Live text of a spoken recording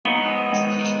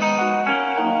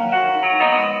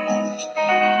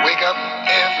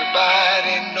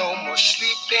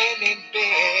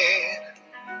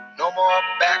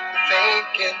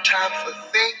making time for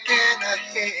thinking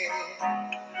ahead.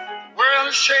 The world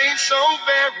has changed so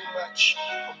very much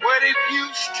from what it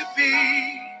used to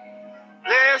be.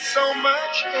 There's so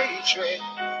much hatred,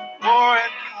 war,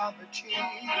 and poverty.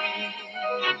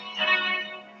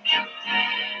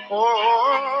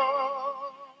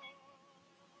 Oh.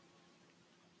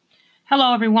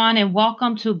 Hello, everyone, and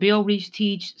welcome to Bill Reach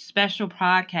Teach special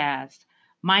podcast.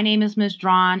 My name is Ms.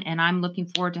 Drawn, and I'm looking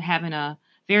forward to having a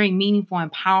very meaningful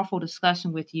and powerful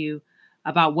discussion with you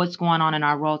about what's going on in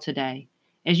our world today.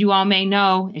 As you all may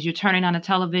know, as you're turning on the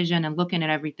television and looking at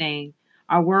everything,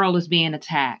 our world is being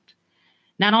attacked.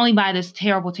 Not only by this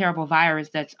terrible, terrible virus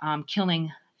that's killing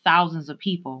thousands of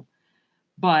people,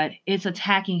 but it's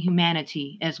attacking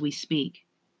humanity as we speak.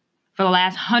 For the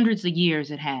last hundreds of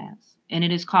years, it has, and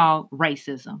it is called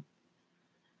racism.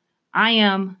 I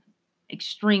am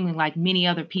extremely, like many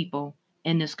other people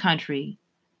in this country,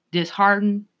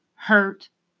 disheartened, hurt,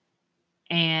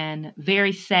 and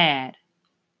very sad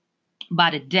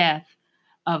by the death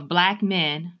of Black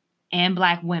men and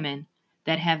Black women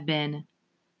that have been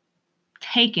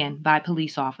taken by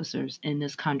police officers in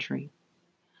this country.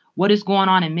 What is going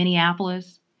on in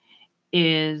Minneapolis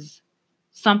is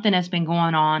something that's been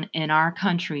going on in our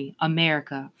country,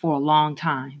 America, for a long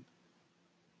time.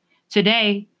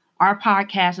 Today, our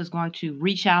podcast is going to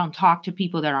reach out and talk to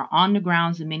people that are on the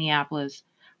grounds in Minneapolis,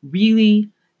 really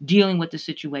dealing with the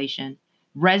situation,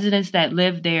 residents that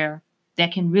live there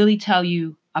that can really tell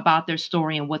you about their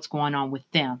story and what's going on with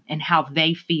them and how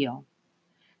they feel.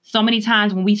 So many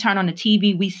times when we turn on the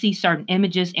TV, we see certain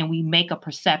images and we make a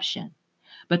perception.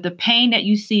 But the pain that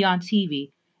you see on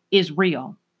TV is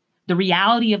real. The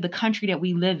reality of the country that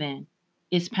we live in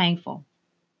is painful.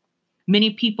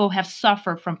 Many people have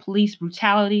suffered from police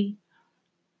brutality,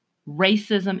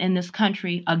 racism in this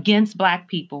country against Black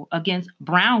people, against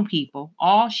brown people,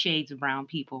 all shades of brown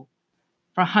people,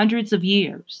 for hundreds of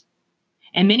years.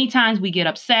 And many times we get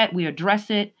upset, we address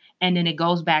it, and then it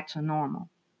goes back to normal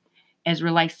as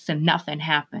relates to nothing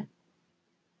happened.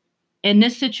 In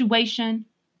this situation,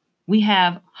 we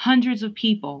have hundreds of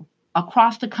people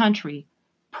across the country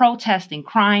protesting,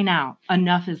 crying out,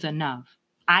 enough is enough.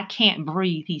 I can't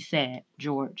breathe, he said,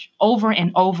 George, over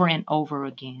and over and over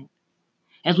again.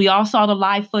 As we all saw the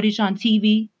live footage on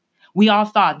TV, we all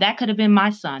thought that could have been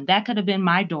my son, that could have been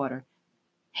my daughter.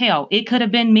 Hell, it could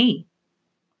have been me.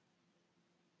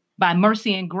 By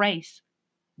mercy and grace,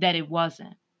 that it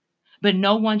wasn't. But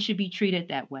no one should be treated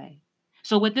that way.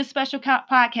 So with this special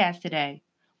podcast today,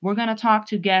 we're going to talk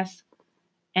to guests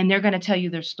and they're going to tell you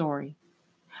their story.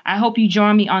 I hope you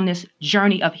join me on this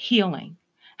journey of healing.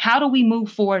 How do we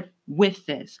move forward with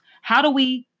this? How do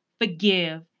we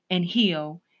forgive and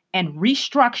heal and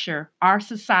restructure our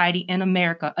society in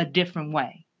America a different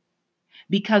way?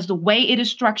 Because the way it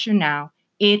is structured now,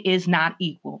 it is not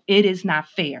equal. It is not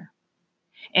fair.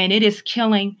 And it is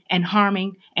killing and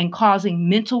harming and causing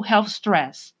mental health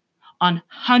stress on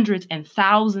hundreds and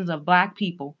thousands of Black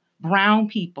people, brown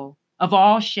people of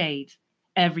all shades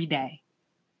every day.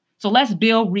 So let's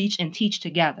build, reach, and teach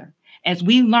together as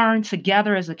we learn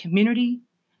together as a community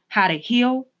how to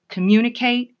heal,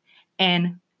 communicate,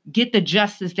 and get the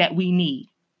justice that we need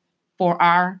for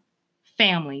our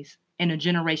families and the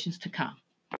generations to come.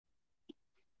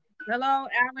 Hello,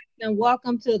 Alex, and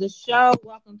welcome to the show.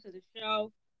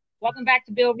 Welcome back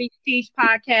to Bill Reach Teach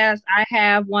podcast. I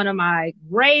have one of my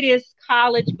greatest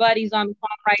college buddies on the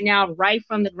phone right now, right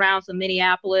from the grounds of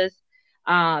Minneapolis.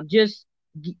 Just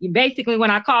basically, when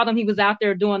I called him, he was out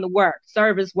there doing the work,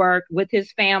 service work with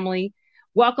his family.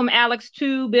 Welcome, Alex,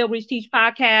 to Bill Reach Teach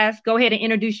podcast. Go ahead and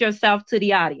introduce yourself to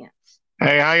the audience.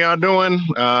 Hey, how y'all doing?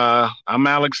 I'm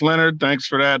Alex Leonard. Thanks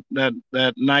for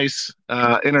that nice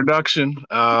introduction.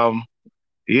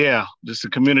 Yeah, just a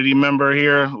community member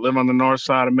here, live on the north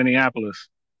side of Minneapolis.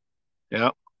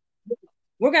 Yep.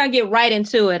 We're going to get right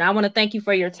into it. I want to thank you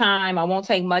for your time. I won't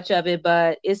take much of it,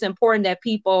 but it's important that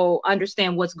people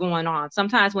understand what's going on.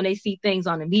 Sometimes when they see things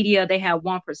on the media, they have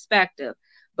one perspective.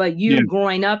 But you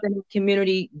growing up in the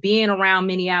community, being around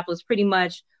Minneapolis, pretty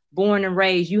much born and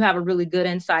raised, you have a really good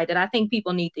insight that I think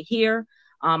people need to hear.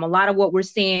 A lot of what we're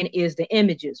seeing is the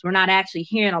images. We're not actually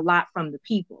hearing a lot from the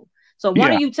people. So why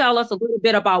don't you tell us a little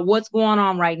bit about what's going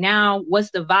on right now, what's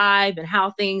the vibe, and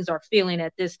how things are feeling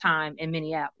at this time in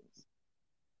Minneapolis?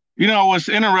 You know, what's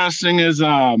interesting is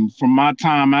from my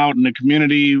time out in the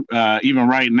community, even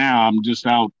right now, I'm just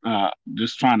out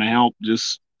just trying to help,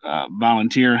 just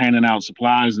volunteer, handing out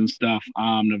supplies and stuff.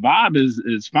 The vibe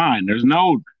is fine. There's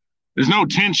no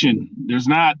tension. There's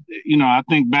not, I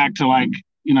think back to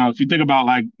if you think about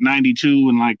like 92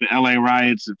 and like the LA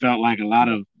riots, it felt like a lot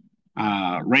of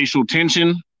racial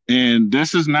tension. And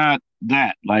this is not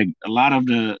that. Like a lot of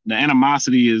the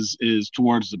animosity is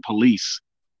towards the police.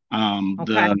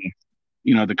 Okay.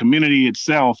 The community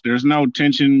itself, there's no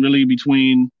tension really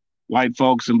between white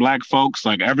folks and black folks.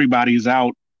 Like everybody's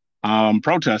out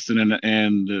protesting,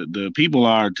 and the people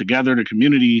are together. The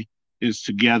community is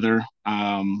together.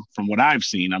 From what I've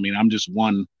seen, I mean, I'm just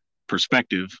one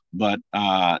perspective, but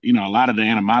a lot of the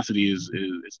animosity is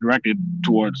directed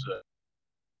towards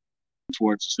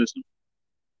the system.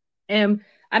 And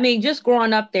I mean, just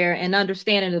growing up there and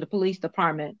understanding of the police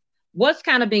department, what's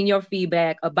kind of been your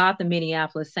feedback about the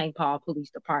Minneapolis St. Paul Police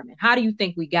Department? How do you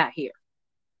think we got here?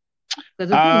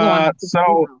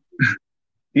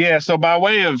 So by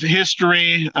way of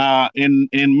history, in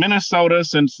Minnesota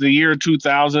since the year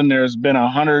 2000, there's been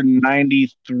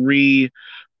 193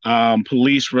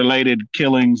 police-related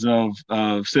killings of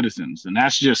citizens, and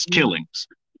that's just killings.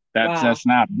 That's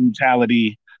not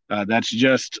brutality. That's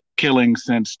just killings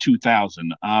since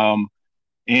 2000.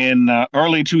 In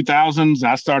early 2000s,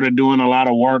 I started doing a lot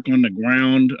of work on the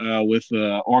ground with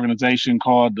an organization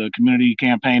called the Community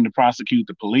Campaign to Prosecute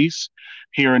the Police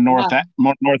here in North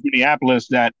Minneapolis.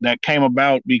 That came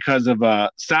about because of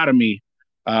sodomy.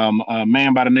 A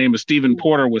man by the name of Stephen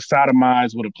Porter was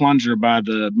sodomized with a plunger by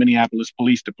the Minneapolis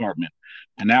Police Department,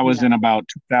 and that was in about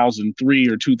 2003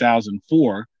 or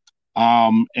 2004.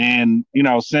 And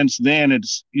since then,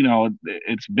 it's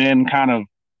been kind of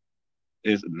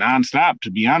is nonstop,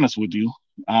 to be honest with you.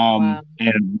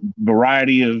 And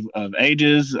variety of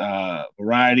ages,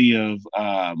 variety of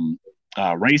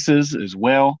races as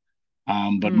well.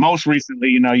 But most recently,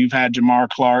 you've had Jamar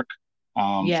Clark,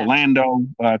 Philando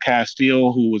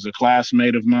Castile, who was a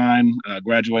classmate of mine,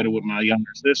 graduated with my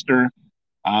younger sister,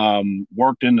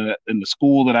 worked in the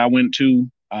school that I went to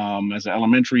as an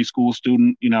elementary school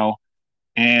student,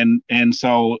 And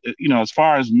so, as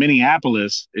far as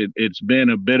Minneapolis, it's been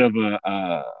a bit of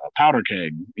a powder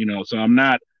keg, so I'm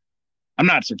not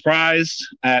surprised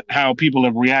at how people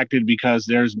have reacted, because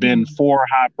there's been 4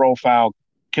 high profile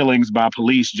killings by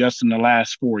police just in the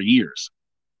last 4 years.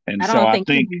 And I think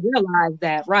people realize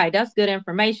that, right? That's good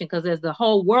information, because as the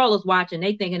whole world is watching,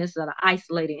 they thinking this is an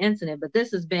isolated incident, but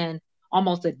this has been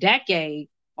almost a decade,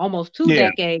 almost 2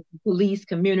 decades, police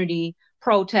community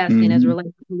protesting as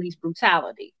relates to police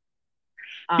brutality.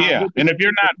 And if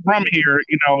you're not from here,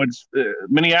 it's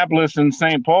Minneapolis and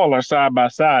St. Paul are side by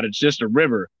side. It's just a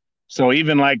river. So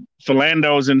even like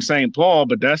Philando's in St. Paul,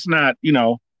 but that's not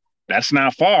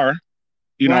far,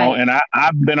 and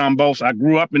I've been on both. I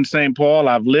grew up in St. Paul.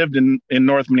 I've lived in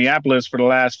North Minneapolis for the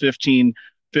last 15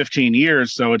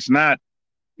 years. So it's not,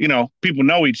 people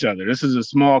know each other. This is a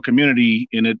small community,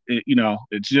 and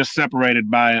it's just separated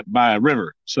by a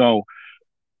river. So,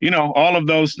 all of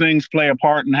those things play a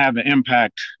part and have an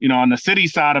impact. On the city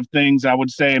side of things, I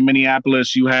would say in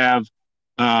Minneapolis, you have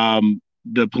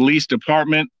the police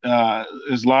department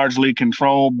is largely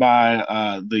controlled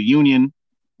by the union.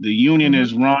 The union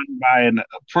is run by a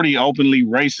pretty openly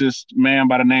racist man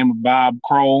by the name of Bob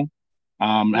Kroll,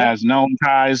 has known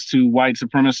ties to white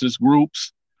supremacist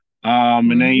groups.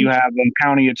 And then you have the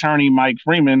county attorney, Mike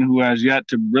Freeman, who has yet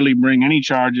to really bring any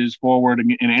charges forward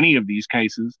in any of these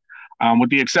cases.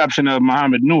 With the exception of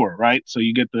Mohammed Noor, right? So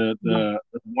you get the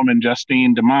woman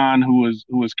Justine Daman, who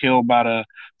was killed by the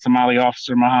Somali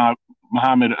officer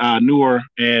Mohammed Noor,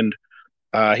 and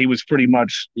he was pretty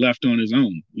much left on his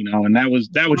own, and that was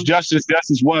justice.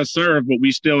 Justice was served, but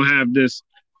we still have this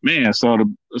man. So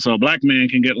a black man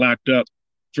can get locked up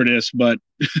for this, but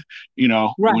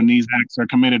when these acts are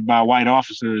committed by white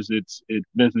officers, it's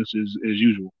business as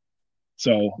usual.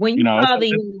 So when you saw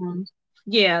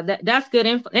that's good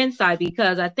insight,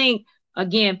 because I think,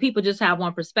 again, people just have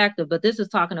one perspective, but this is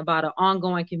talking about an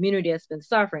ongoing community that's been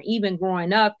suffering. Even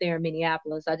growing up there in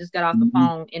Minneapolis, I just got off the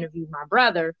phone, interviewed my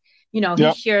brother. He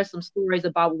shared some stories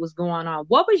about what was going on.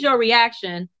 What was your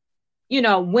reaction,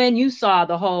 when you saw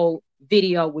the whole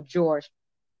video with George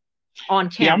on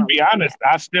camera? Yeah, I'm gonna be honest,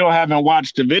 I still haven't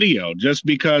watched the video, just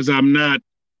because I'm not,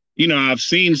 I've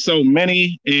seen so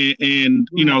many, and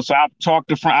so I've talked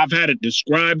to friends. I've had it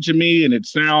described to me, and it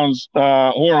sounds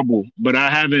horrible, but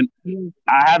I haven't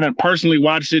personally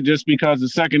watched it, just because the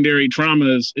secondary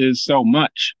trauma is so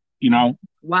much,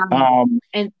 Wow.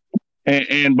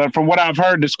 And but from what I've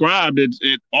heard described,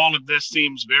 all of this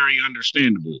seems very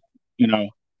understandable,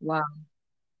 Wow.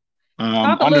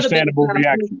 Understandable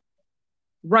reaction.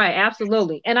 Right,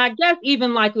 absolutely. And I guess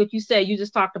even like what you said, you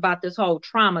just talked about this whole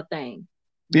trauma thing.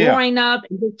 Growing up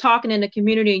and just talking in the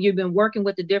community, and you've been working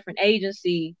with the different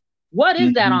agencies. What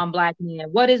is that on Black men?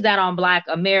 What is that on Black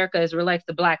America as it relates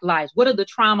to Black lives? What are the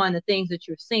trauma and the things that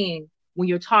you're seeing when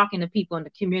you're talking to people in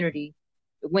the community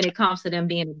when it comes to them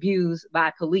being abused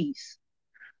by police?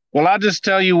 Well, I'll just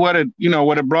tell you what it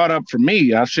brought up for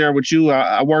me. I'll share with you.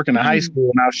 I work in a high school,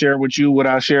 and I'll share with you what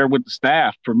I share with the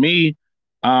staff. For me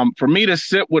to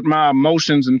sit with my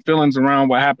emotions and feelings around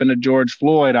what happened to George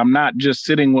Floyd, I'm not just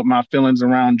sitting with my feelings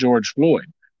around George Floyd.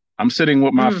 I'm sitting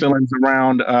with my feelings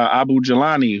around Abu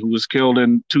Jelani, who was killed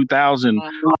in 2000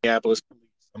 Minneapolis police.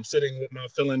 I'm sitting with my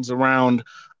feelings around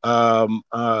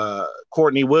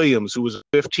Courtney Williams, who was a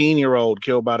 15-year-old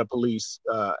killed by the police,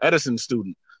 Edison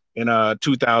student in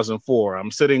 2004.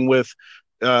 I'm sitting with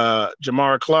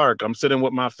Jamar Clark. I'm sitting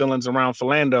with my feelings around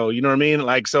Philando. You know what I mean?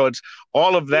 Like, so it's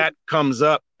all of that comes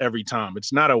up every time.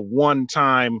 It's not a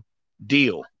one-time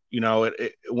deal. You know,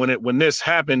 when this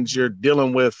happens, you're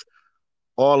dealing with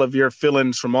all of your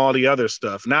feelings from all the other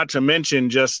stuff, not to mention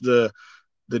just the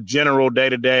general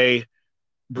day-to-day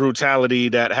brutality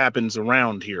that happens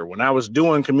around here. When I was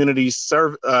doing community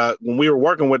when we were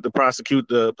working with the Prosecute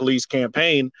the Police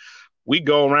campaign, we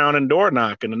go around and door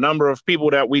knock, and the number of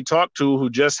people that we talked to who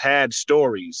just had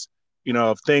stories, you know,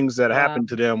 of things that happened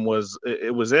to them was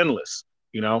endless.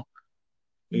 You know,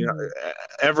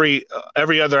 every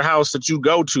other house that you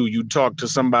go to, you talk to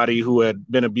somebody who had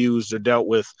been abused or dealt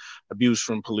with abuse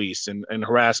from police and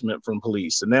harassment from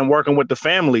police, and then working with the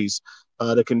families,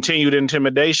 the continued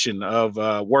intimidation of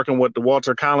working with the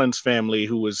Walter Collins family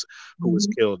who was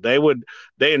killed.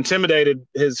 They intimidated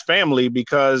his family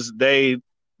because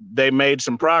they made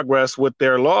some progress with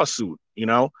their lawsuit, you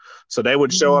know? So they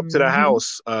would show up to the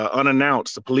house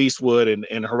unannounced, the police would,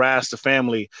 and harass the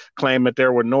family, claim that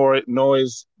there were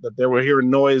noise, that they were hearing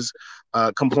noise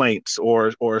complaints,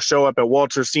 or show up at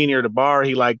Walter Sr., the bar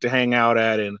he liked to hang out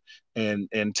at,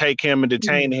 and take him and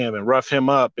detain him and rough him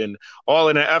up, and all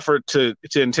in an effort to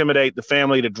intimidate the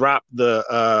family to drop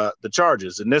the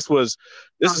charges. And this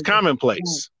is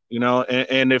commonplace. You know,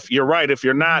 and if you're right, if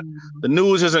you're not, the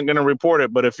news isn't going to report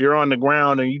it. But if you're on the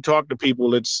ground and you talk to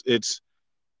people,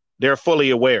 they're fully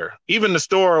aware. Even the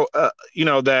store, you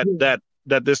know, that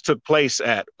this took place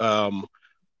at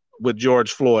with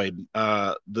George Floyd,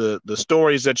 the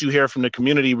stories that you hear from the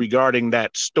community regarding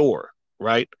that store,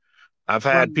 right? I've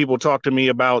had people talk to me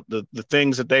about the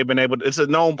things that they've been able to. It's a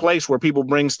known place where people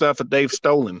bring stuff that they've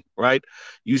stolen, right?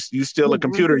 You steal a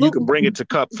computer, you can bring it to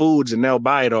Cup Foods and they'll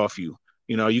buy it off you.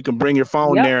 You know, you can bring your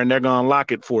phone there and they're going to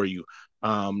lock it for you.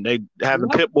 They having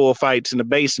pit bull fights in the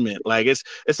basement. Like it's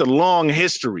a long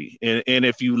history. And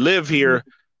if you live here,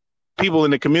 people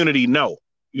in the community know,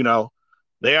 you know,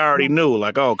 they already knew,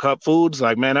 like, oh, Cup Foods,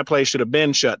 like, man, that place should have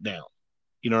been shut down.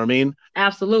 You know what I mean?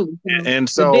 Absolutely. And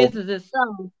so the business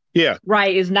itself,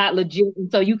 right, is not legit. And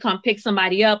so you come pick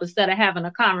somebody up instead of having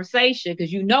a conversation,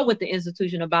 because you know what the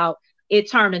institution about, it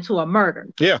turned into a murder.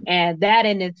 Yeah. And that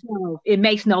in itself, it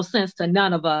makes no sense to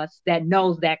none of us that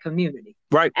knows that community.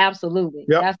 Right. Absolutely.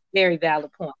 Yep. That's a very valid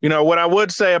point. You know, what I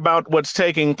would say about what's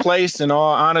taking place, in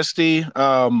all honesty,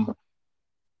 I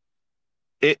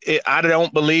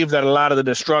don't believe that a lot of the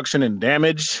destruction and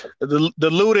damage, the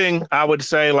looting, I would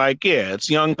say, like, yeah, it's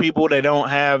young people. They don't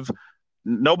have,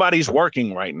 nobody's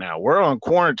working right now. We're on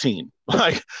quarantine.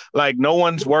 Like no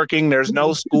one's working. There's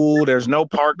no school. There's no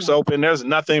parks open. There's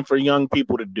nothing for young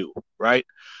people to do. Right.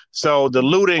 So the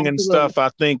looting and stuff, I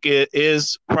think it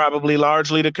is probably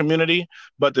largely the community,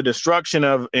 but the destruction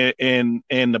of and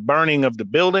the burning of the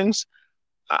buildings,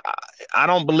 I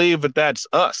don't believe that that's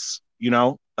us. You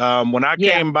know, when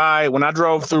I when I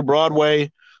drove through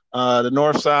Broadway, the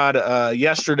north side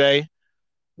yesterday,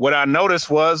 what I noticed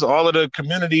was all of the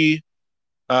community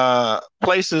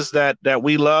places that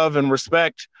we love and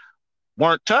respect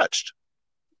weren't touched.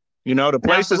 You know, the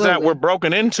places that were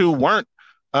broken into weren't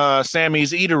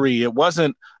Sammy's Eatery. It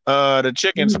wasn't the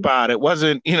chicken spot. It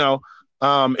wasn't, you know,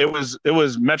 it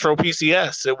was Metro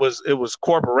PCS. It was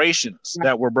corporations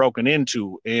that were broken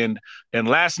into. And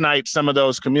last night, some of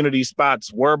those community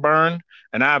spots were burned,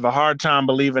 and I have a hard time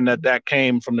believing that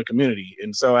came from the community.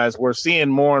 And so as we're seeing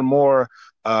more and more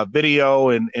video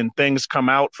and things come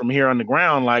out from here on the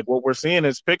ground, like what we're seeing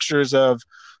is pictures of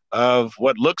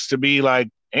what looks to be like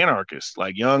anarchists,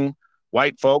 like young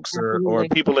white folks or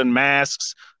people in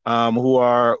masks who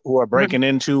are breaking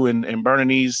into and burning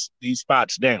these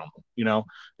spots down. You know,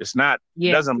 it's not,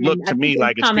 it doesn't look to me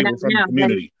like it's people from the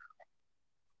community.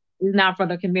 It's not for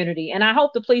the community. And I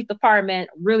hope the police department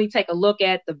really take a look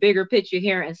at the bigger picture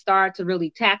here and start to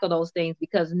really tackle those things,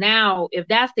 because now, if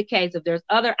that's the case, if there's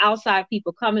other outside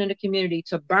people coming in the community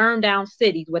to burn down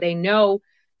cities where they know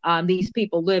these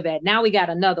people live at, now we got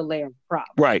another layer of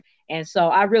problem. Right. And so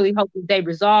I really hope that they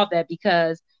resolve that,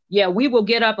 because we will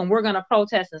get up and we're going to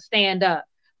protest and stand up,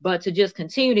 but to just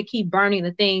continue to keep burning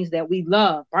the things that we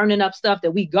love, burning up stuff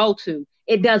that we go to,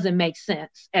 it doesn't make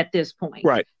sense at this point.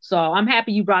 Right. So I'm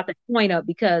happy you brought that point up,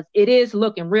 because it is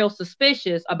looking real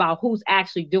suspicious about who's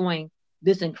actually doing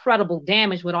this incredible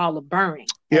damage with all the burning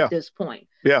at this point.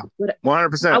 Yeah,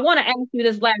 100%. I want to ask you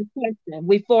this last question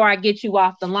before I get you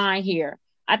off the line here.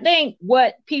 I think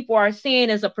what people are seeing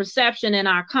is a perception in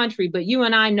our country, but you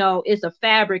and I know it's a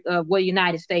fabric of what the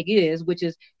United States is, which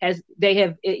is,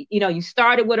 you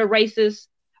started with a racist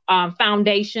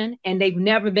foundation, and they've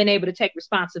never been able to take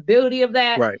responsibility of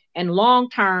that. Right. And long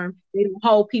term, they don't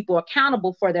hold people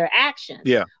accountable for their actions.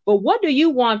 Yeah. But what do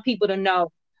you want people to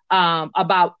know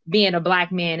about being a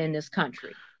Black man in this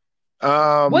country?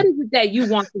 What is it that you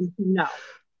want them to know?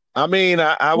 I mean,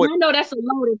 I would. I know that's a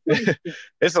loaded question.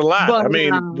 It's a lot. But, I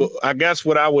mean, I guess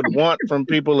what I would want from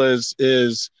people is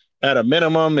at a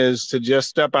minimum is to just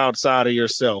step outside of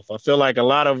yourself. I feel like a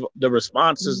lot of the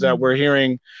responses that we're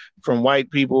hearing from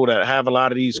white people that have a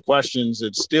lot of these questions,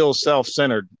 it's still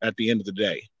self-centered at the end of the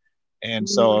day. And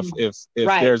so if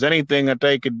there's anything that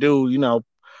they could do,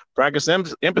 practice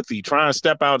empathy, try and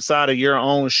step outside of your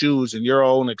own shoes and your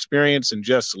own experience and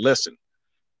just listen.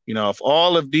 If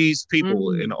all of these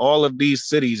people in all of these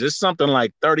cities, it's something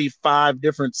like 35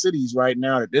 different cities right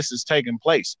now that this is taking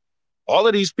place. All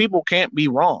of these people can't be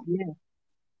wrong.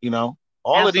 Yeah.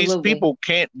 All of these people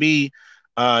can't be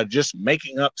just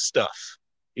making up stuff.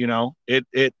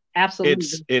 Absolutely.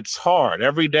 It's hard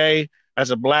every day as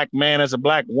a Black man, as a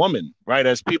Black woman, right?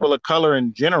 As people of color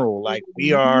in general, like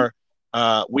we are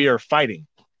fighting.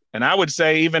 And I would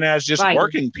say even as just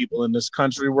working people in this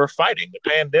country, we're fighting. The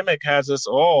pandemic has us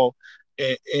all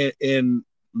in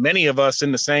many of us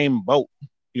in the same boat,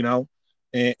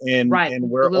 and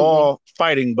we're all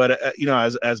fighting. But,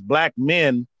 as Black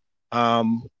men,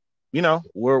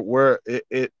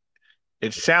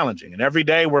 it's challenging. And every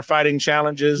day we're fighting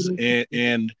challenges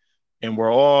and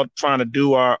we're all trying to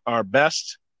do our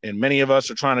best. And many of us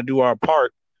are trying to do our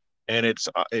part. And it's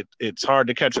hard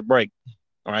to catch a break.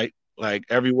 All right. Like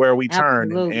everywhere we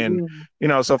turn. And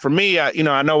so for me,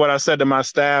 I know what I said to my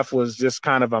staff was just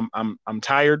kind of, I'm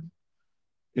tired.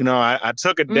 I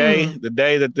took a day, the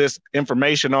day that this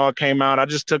information all came out, I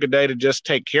just took a day to just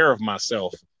take care of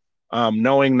myself.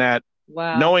 Knowing that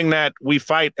we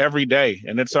fight every day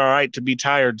and it's all right to be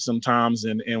tired sometimes.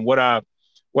 And what I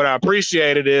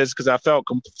appreciated is because I felt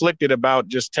conflicted about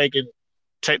just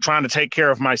trying to take care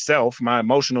of myself, my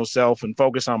emotional self, and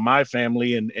focus on my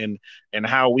family and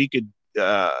how we could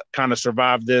kind of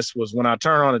survive this was when I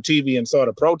turned on the TV and saw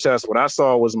the protest, what I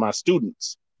saw was my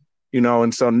students,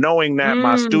 and so knowing that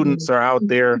my students are out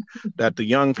there, that the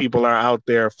young people are out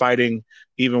there fighting,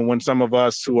 even when some of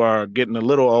us who are getting a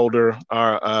little older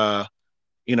are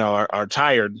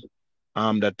tired,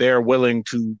 that they're willing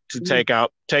to take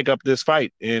up this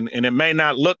fight. And it may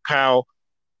not look how,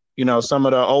 some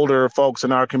of the older folks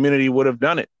in our community would have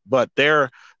done it, but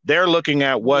they're looking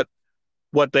at what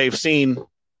they've seen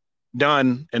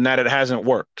done and that it hasn't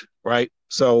worked. Right.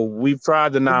 So we've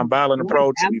tried the nonviolent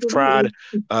approach. We've tried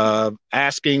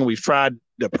asking, we've tried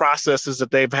the processes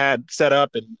that they've had set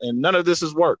up and none of this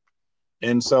has worked.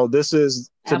 And so this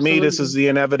is, to me, this is the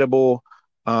inevitable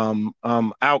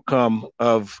outcome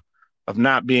of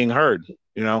not being heard.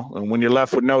 And when you're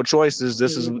left with no choices,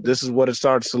 this is what it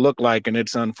starts to look like. And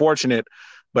it's unfortunate,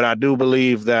 but I do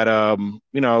believe that,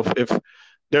 if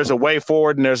there's a way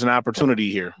forward and there's an opportunity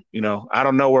here, I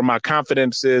don't know where my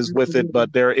confidence is with it,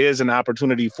 but there is an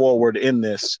opportunity forward in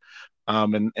this.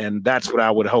 And that's what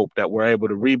I would hope, that we're able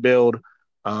to rebuild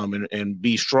and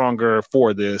be stronger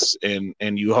for this. And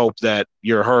you hope that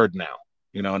you're heard now.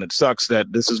 And it sucks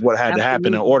that this is what had to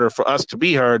happen in order for us to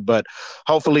be heard, but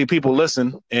hopefully people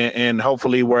listen and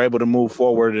hopefully we're able to move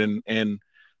forward. And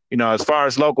as far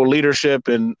as local leadership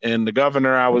and the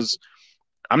governor,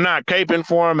 I'm not caping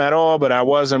for him at all, but I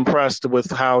was impressed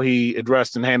with how he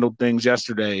addressed and handled things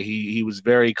yesterday. He was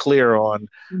very clear on,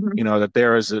 that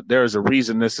there is a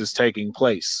reason this is taking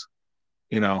place.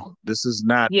 This is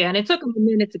not. Yeah, and it took him a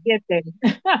minute to get there.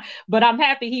 But I'm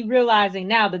happy he realizing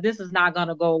now that this is not going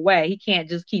to go away. He can't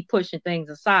just keep pushing things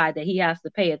aside, that he has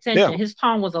to pay attention. Yeah. His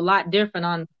tone was a lot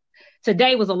different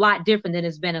today was a lot different than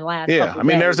it's been in the last couple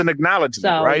days. There's an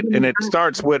acknowledgement, right? And it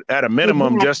starts with, at a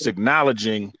minimum, just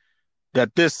acknowledging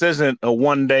that this isn't a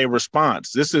one-day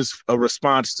response. This is a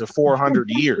response to 400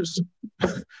 years,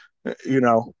 of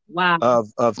things. Wow.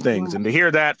 And to hear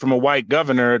that from a white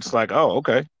governor, it's like, oh,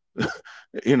 okay.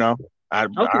 All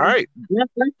right.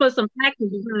 Let's put some action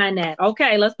behind that.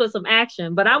 Okay, let's put some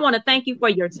action. But I want to thank you for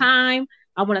your time.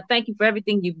 I want to thank you for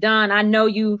everything you've done. I know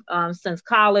you since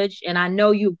college, and I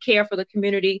know you care for the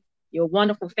community. You're a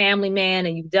wonderful family man,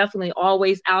 and you're definitely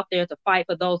always out there to fight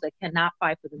for those that cannot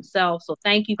fight for themselves. So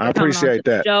thank you for coming on to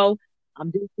the show. I'm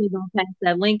definitely going to pass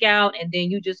that link out, and then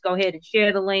you just go ahead and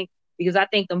share the link, because I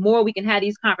think the more we can have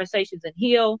these conversations and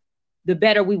heal, the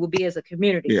better we will be as a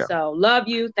community. Yeah. So love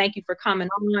you. Thank you for coming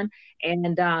on,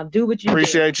 and do what you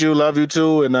Appreciate you. Love you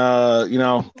too. And,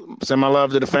 send my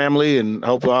love to the family, and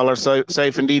hope you all are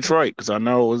safe in Detroit, because I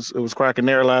know it was cracking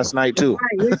there last night too.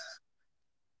 Right.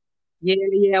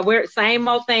 Yeah. We're same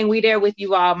old thing. We there with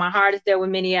you all. My heart is there with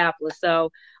Minneapolis.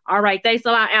 So, all right. Thanks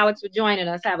a lot, Alex, for joining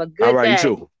us. Have a good day. All right, you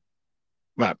too.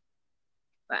 Bye.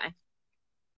 Bye.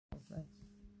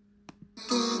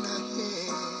 The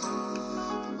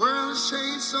world has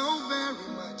changed so very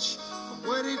much from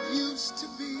what it used to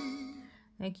be.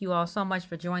 Thank you all so much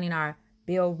for joining our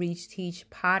Build, Reach, Teach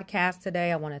podcast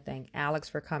today. I want to thank Alex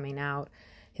for coming out,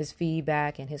 his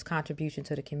feedback, and his contribution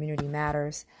to the community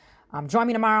matters. Join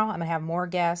me tomorrow. I'm going to have more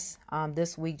guests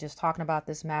this week just talking about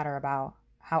this matter, about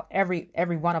how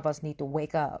every one of us need to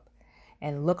wake up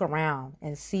and look around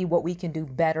and see what we can do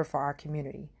better for our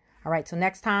community. All right, so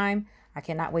next time, I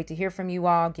cannot wait to hear from you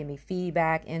all. Give me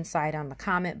feedback, insight on the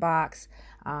comment box,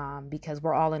 because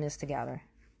we're all in this together.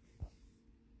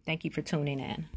 Thank you for tuning in.